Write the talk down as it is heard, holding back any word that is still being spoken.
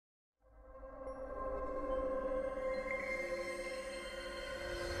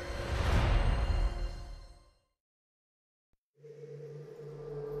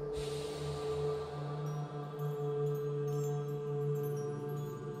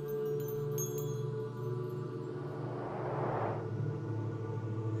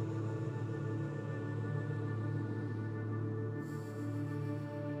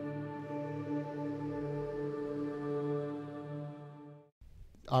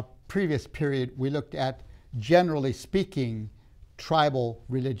our previous period, we looked at, generally speaking, tribal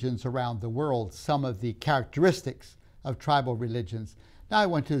religions around the world, some of the characteristics of tribal religions. Now I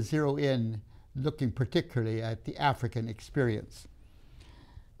want to zero in, looking particularly at the African experience.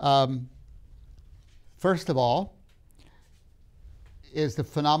 First of all, is the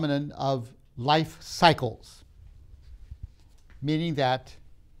phenomenon of life cycles, meaning that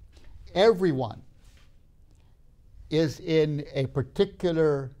everyone is in a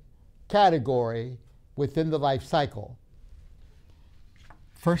particular category within the life cycle.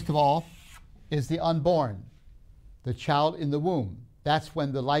 First of all is the unborn, the child in the womb. That's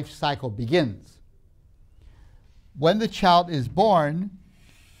when the life cycle begins. When the child is born,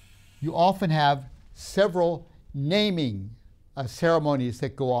 you often have several naming ceremonies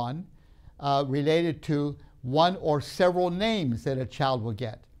that go on related to one or several names that a child will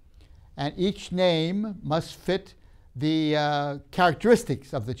get. And each name must fit the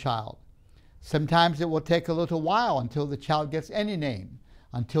characteristics of the child. Sometimes it will take a little while until the child gets any name,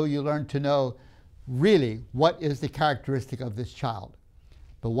 until you learn to know really what is the characteristic of this child.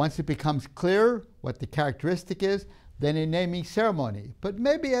 But once it becomes clear what the characteristic is, then a naming ceremony. But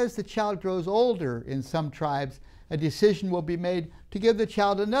maybe as the child grows older in some tribes, a decision will be made to give the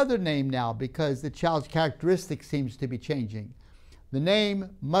child another name now because the child's characteristic seems to be changing. The name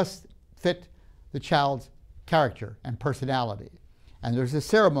must fit the child's character and personality. And there's a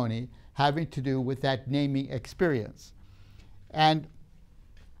ceremony having to do with that naming experience. And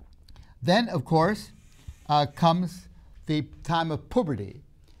then, of course, comes the time of puberty,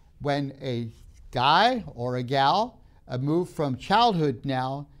 when a guy or a gal move from childhood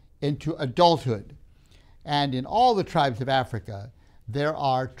now into adulthood. And in all the tribes of Africa, there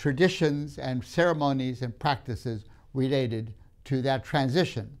are traditions and ceremonies and practices related to that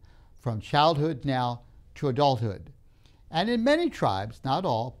transition from childhood now to adulthood. And in many tribes, not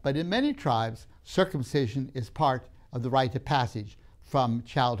all, but in many tribes, circumcision is part of the rite of passage from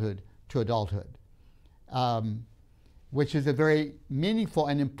childhood to adulthood, which is a very meaningful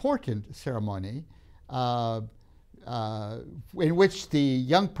and important ceremony in which the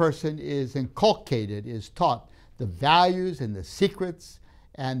young person is inculcated, is taught the values and the secrets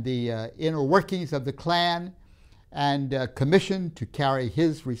and the inner workings of the clan, and commissioned to carry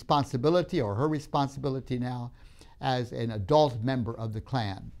his responsibility or her responsibility now as an adult member of the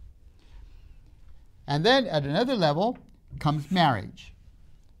clan. And then at another level comes marriage.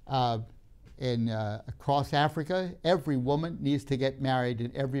 Across Africa, every woman needs to get married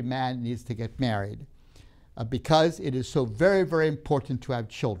and every man needs to get married because it is so very, very important to have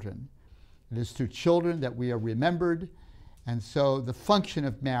children. It is through children that we are remembered, and so the function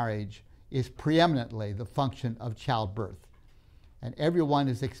of marriage is preeminently the function of childbirth. And everyone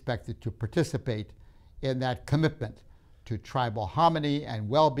is expected to participate in that commitment to tribal harmony and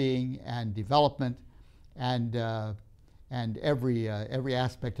well-being and development, and every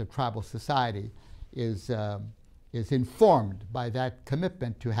aspect of tribal society is informed by that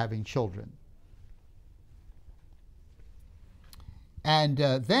commitment to having children. And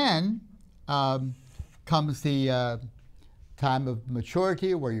then comes the time of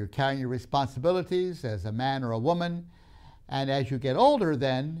maturity, where you're carrying your responsibilities as a man or a woman. And as you get older,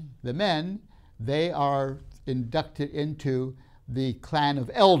 then the men, they are inducted into the clan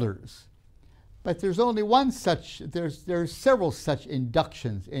of elders. But there's only one such, there's several such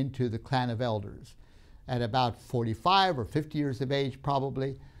inductions into the clan of elders. At about 45 or 50 years of age,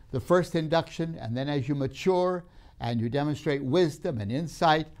 probably, the first induction, and then as you mature and you demonstrate wisdom and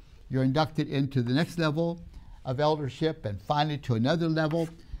insight, you're inducted into the next level of eldership, and finally to another level,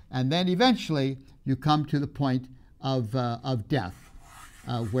 and then eventually you come to the point of death,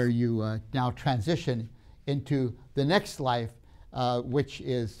 where you now transition into the next life, which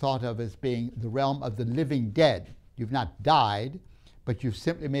is thought of as being the realm of the living dead. You've not died, but you've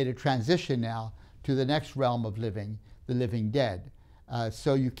simply made a transition now to the next realm of living, the living dead.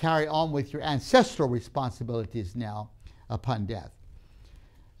 So you carry on with your ancestral responsibilities now upon death.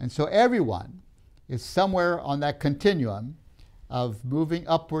 And so everyone is somewhere on that continuum of moving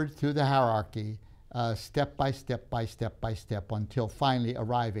upward through the hierarchy, step by step by step by step, until finally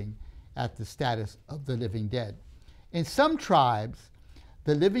arriving at the status of the living dead. In some tribes,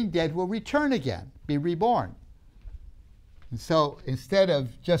 the living dead will return again, be reborn. And so instead of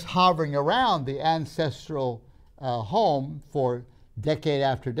just hovering around the ancestral home for decade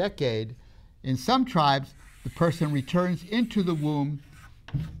after decade, in some tribes, the person returns into the womb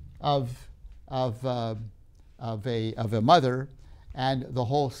of a mother, and the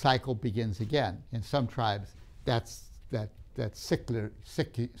whole cycle begins again. In some tribes, that cyclical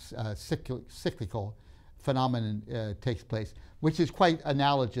phenomenon takes place. which is quite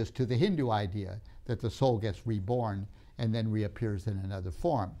analogous to the Hindu idea that the soul gets reborn and then reappears in another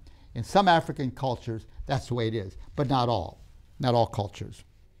form. In some African cultures, that's the way it is, but not all cultures.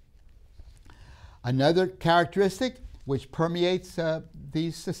 Another characteristic which permeates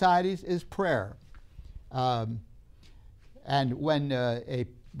these societies is prayer. And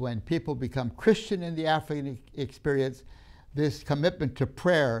when people become Christian in the African experience, this commitment to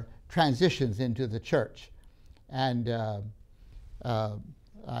prayer transitions into the church. And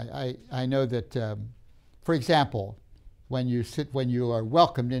I know that, for example, when you are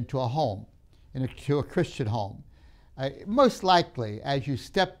welcomed into a home, into a Christian home, most likely as you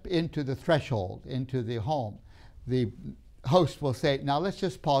step into the threshold, into the home, the host will say, now let's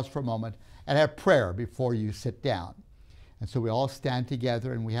just pause for a moment and have prayer before you sit down. And so we all stand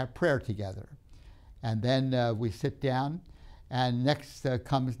together and we have prayer together. And then we sit down, and next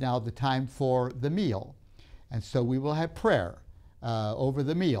comes now the time for the meal. And so we will have prayer over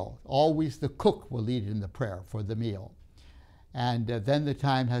the meal. Always the cook will lead in the prayer for the meal. And then the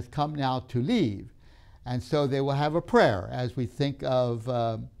time has come now to leave. And so they will have a prayer as we think of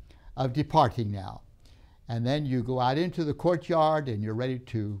departing now. And then you go out into the courtyard and you're ready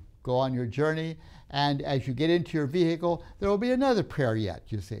to go on your journey. And as you get into your vehicle, there will be another prayer yet,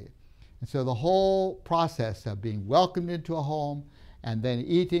 you see. And so the whole process of being welcomed into a home and then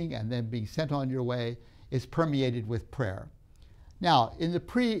eating and then being sent on your way is permeated with prayer. Now, in the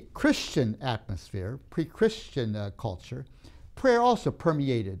pre-Christian atmosphere, pre-Christian culture, prayer also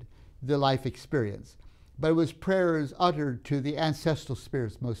permeated the life experience. But it was prayers uttered to the ancestral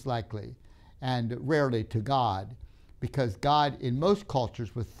spirits most likely, and rarely to God, because God in most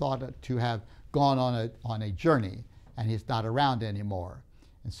cultures was thought to have gone on a journey and he's not around anymore.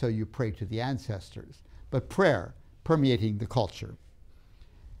 And so you pray to the ancestors. But prayer permeating the culture.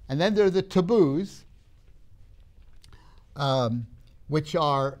 And then there are the taboos, which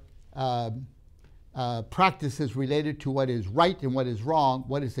are practices related to what is right and what is wrong,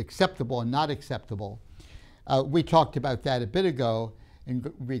 what is acceptable and not acceptable. We talked about that a bit ago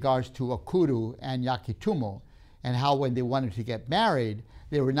in regards to Okuru and Yakitumo, and how when they wanted to get married,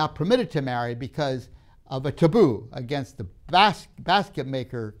 they were not permitted to marry because of a taboo against the basket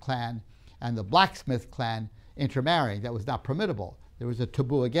maker clan and the blacksmith clan intermarrying. That was not permissible. There was a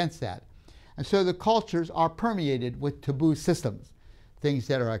taboo against that. And so the cultures are permeated with taboo systems, things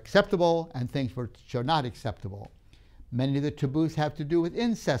that are acceptable and things which are not acceptable. Many of the taboos have to do with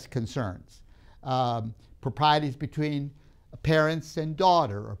incest concerns, proprieties between parents and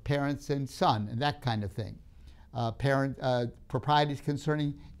daughter or parents and son and that kind of thing. Proprieties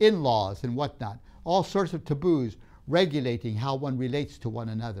concerning in-laws and whatnot. All sorts of taboos regulating how one relates to one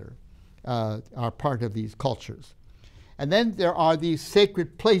another are part of these cultures. And then there are these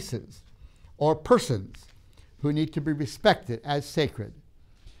sacred places or persons who need to be respected as sacred.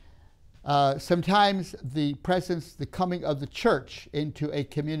 Sometimes the coming of the church into a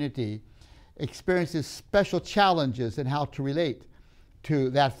community experiences special challenges in how to relate to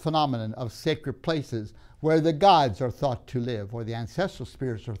that phenomenon of sacred places where the gods are thought to live, or the ancestral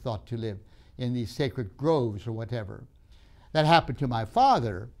spirits are thought to live in these sacred groves or whatever. That happened to my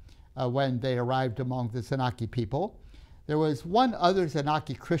father when they arrived among the Zenaki people. There was one other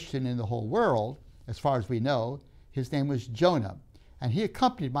Zenaki Christian in the whole world, as far as we know. His name was Jonah, and he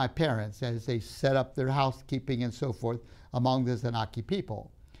accompanied my parents as they set up their housekeeping and so forth among the Zenaki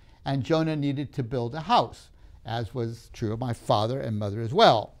people. And Jonah needed to build a house, as was true of my father and mother as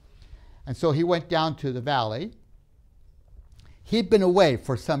well. And so he went down to the valley. He'd been away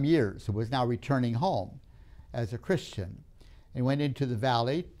for some years and was now returning home as a Christian. He went into the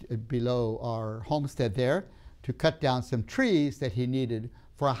valley below our homestead there to cut down some trees that he needed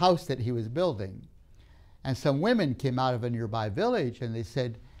for a house that he was building. And some women came out of a nearby village and they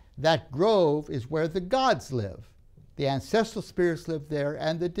said, that grove is where the gods live. The ancestral spirits live there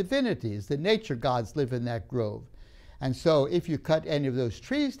and the divinities, the nature gods live in that grove. And so if you cut any of those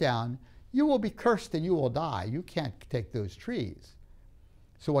trees down, you will be cursed and you will die. You can't take those trees.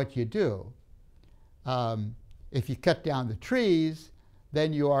 So what you do, if you cut down the trees,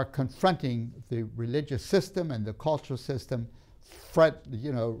 then you are confronting the religious system and the cultural system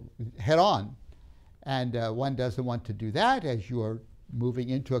head on. And one doesn't want to do that as you are moving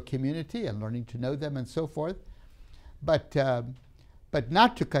into a community and learning to know them and so forth. But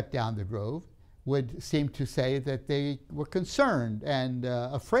not to cut down the grove would seem to say that they were concerned and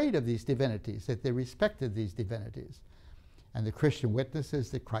afraid of these divinities, that they respected these divinities. And the Christian witness is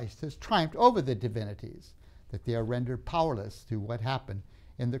that Christ has triumphed over the divinities, that they are rendered powerless to what happened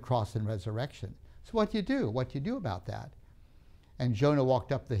in the cross and resurrection. So what do you do? What do you do about that? And Jonah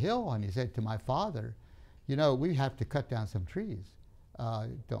walked up the hill and he said to my father, you know, we have to cut down some trees.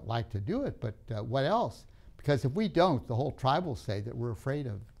 Don't like to do it, but what else? Because if we don't, the whole tribe will say that we're afraid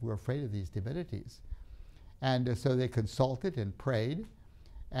of these divinities. And so they consulted and prayed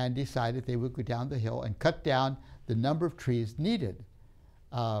and decided they would go down the hill and cut down the number of trees needed.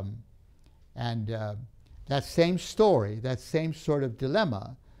 That same story, that same sort of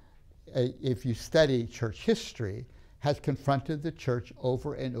dilemma, if you study church history, has confronted the church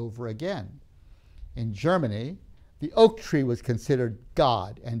over and over again. In Germany, the oak tree was considered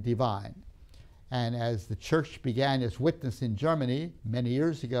God and divine. And as the church began its witness in Germany many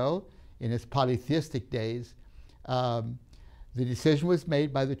years ago, in its polytheistic days, the decision was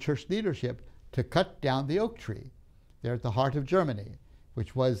made by the church leadership to cut down the oak tree there at the heart of Germany,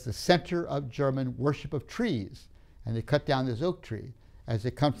 which was the center of German worship of trees. And they cut down this oak tree as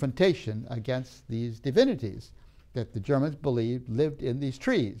a confrontation against these divinities that the Germans believed lived in these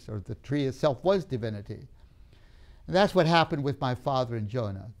trees, or the tree itself was divinity. And that's what happened with my father and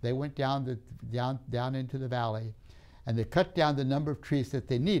Jonah. They went down into the valley, and they cut down the number of trees that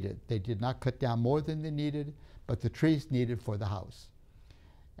they needed. They did not cut down more than they needed, but the trees needed for the house.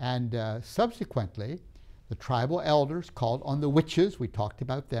 And subsequently, the tribal elders called on the witches, we talked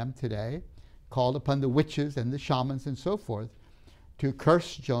about them today, called upon the witches and the shamans and so forth to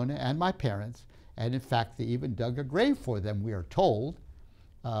curse Jonah and my parents. And in fact, they even dug a grave for them, we are told.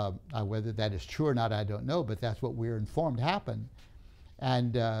 Whether that is true or not, I don't know, but that's what we're informed happened.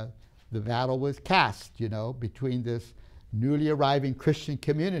 And the battle was cast, you know, between this newly arriving Christian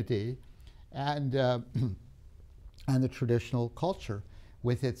community and the traditional culture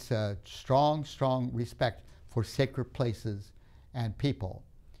with its strong, strong respect for sacred places and people.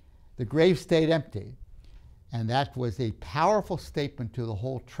 The grave stayed empty, and that was a powerful statement to the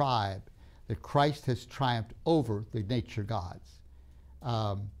whole tribe that Christ has triumphed over the nature gods.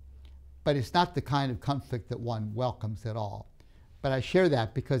 But it's not the kind of conflict that one welcomes at all. But I share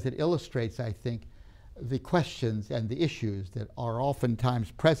that because it illustrates, I think, the questions and the issues that are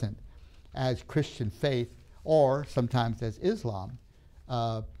oftentimes present as Christian faith, or sometimes as Islam,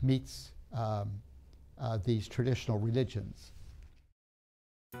 meets these traditional religions.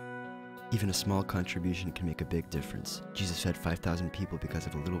 Even a small contribution can make a big difference. Jesus fed 5,000 people because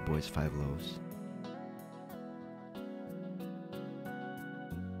of a little boy's 5 loaves.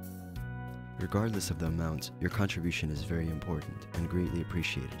 Regardless of the amount, your contribution is very important and greatly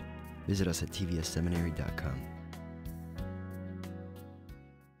appreciated. Visit us at tvsseminary.com.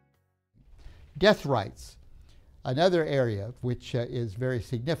 Death rites, another area which is very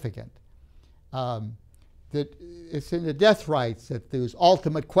significant. That it's in the death rites that this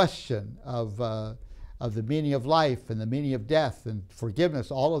ultimate question of the meaning of life and the meaning of death and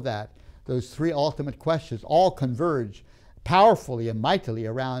forgiveness, all of that, those three ultimate questions all converge powerfully and mightily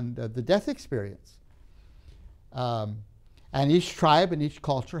around the death experience. And each tribe and each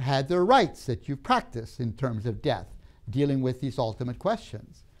culture had their rites that you practice in terms of death, dealing with these ultimate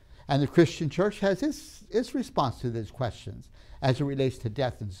questions. And the Christian church has its response to these questions as it relates to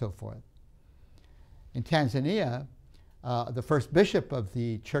death and so forth. In Tanzania, the first bishop of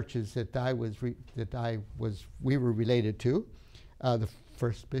the churches that we were related to, the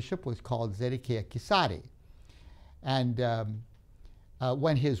first bishop was called Zedekiah Kisari. And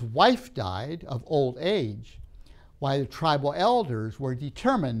when his wife died of old age, why the tribal elders were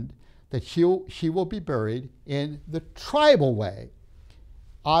determined that she will be buried in the tribal way,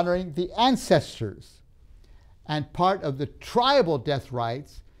 honoring the ancestors. And part of the tribal death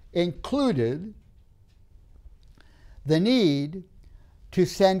rites included the need to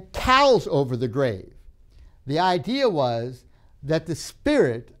send cows over the grave. The idea was that the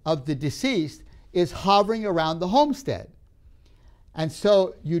spirit of the deceased is hovering around the homestead. And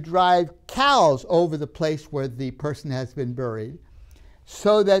so you drive cows over the place where the person has been buried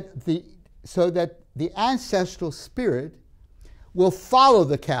so that the ancestral spirit will follow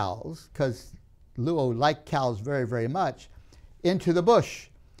the cows, because Luo liked cows very, very much, into the bush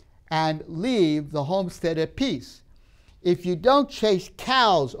and leave the homestead at peace. If you don't chase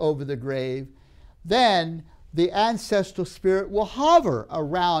cows over the grave, then the ancestral spirit will hover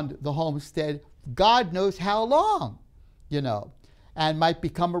around the homestead God knows how long, you know, and might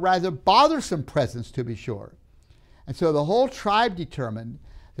become a rather bothersome presence, to be sure. And so the whole tribe determined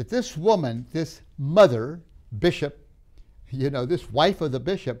that this woman, this mother, bishop, you know, this wife of the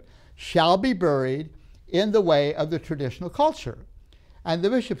bishop, shall be buried in the way of the traditional culture. And the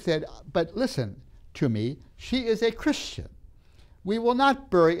bishop said, but listen to me, she is a Christian. We will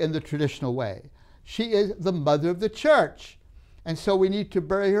not bury in the traditional way. She is the mother of the church. And so we need to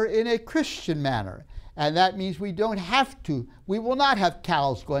bury her in a Christian manner. And that means we will not have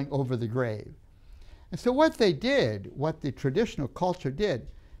cows going over the grave. And so what they did, what the traditional culture did,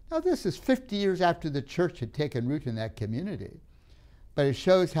 now this is 50 years after the church had taken root in that community, but it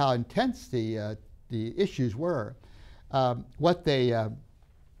shows how intense the issues were. What they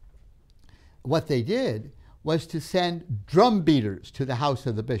did was to send drum beaters to the house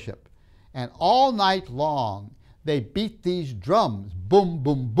of the bishop. And all night long, they beat these drums, boom,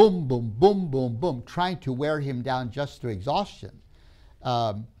 boom, boom, boom, boom, boom, boom, trying to wear him down just to exhaustion.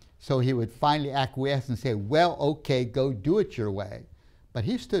 So he would finally acquiesce and say, well, okay, go do it your way. But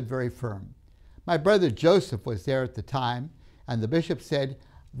he stood very firm. My brother Joseph was there at the time, and the bishop said,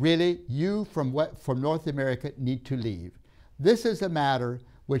 really, you from North America need to leave. This is a matter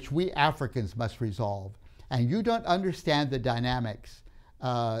which we Africans must resolve, and you don't understand the dynamics.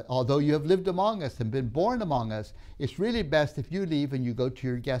 Although you have lived among us and been born among us, it's really best if you leave and you go to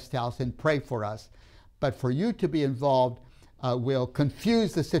your guest house and pray for us. But for you to be involved will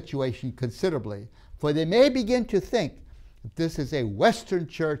confuse the situation considerably, for they may begin to think that this is a Western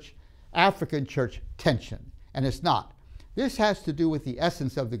church, African church tension, and it's not. This has to do with the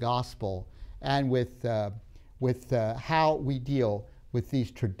essence of the gospel and with how we deal with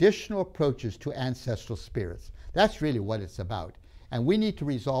these traditional approaches to ancestral spirits. That's really what it's about. And we need to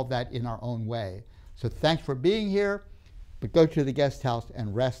resolve that in our own way. So thanks for being here, but go to the guest house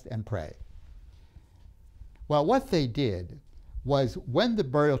and rest and pray. Well, what they did was when the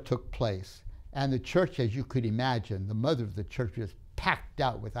burial took place, and the church, as you could imagine, the mother of the church was packed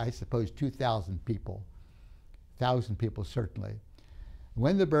out with, I suppose, 2,000 people, 1,000 people certainly.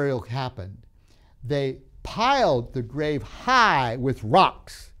 When the burial happened, they piled the grave high with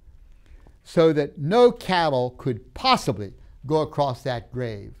rocks so that no cattle could possibly go across that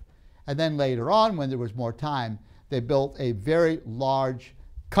grave. And then later on, when there was more time, they built a very large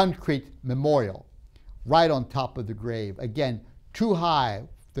concrete memorial right on top of the grave. Again, too high,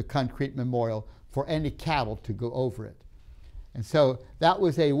 the concrete memorial, for any cattle to go over it. And so that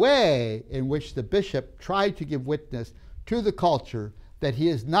was a way in which the bishop tried to give witness to the culture that he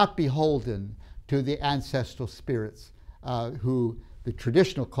is not beholden to the ancestral spirits who the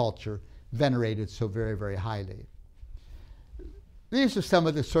traditional culture venerated so very, very highly. These are some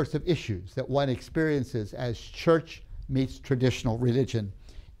of the sorts of issues that one experiences as church meets traditional religion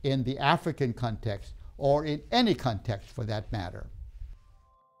in the African context, or in any context for that matter.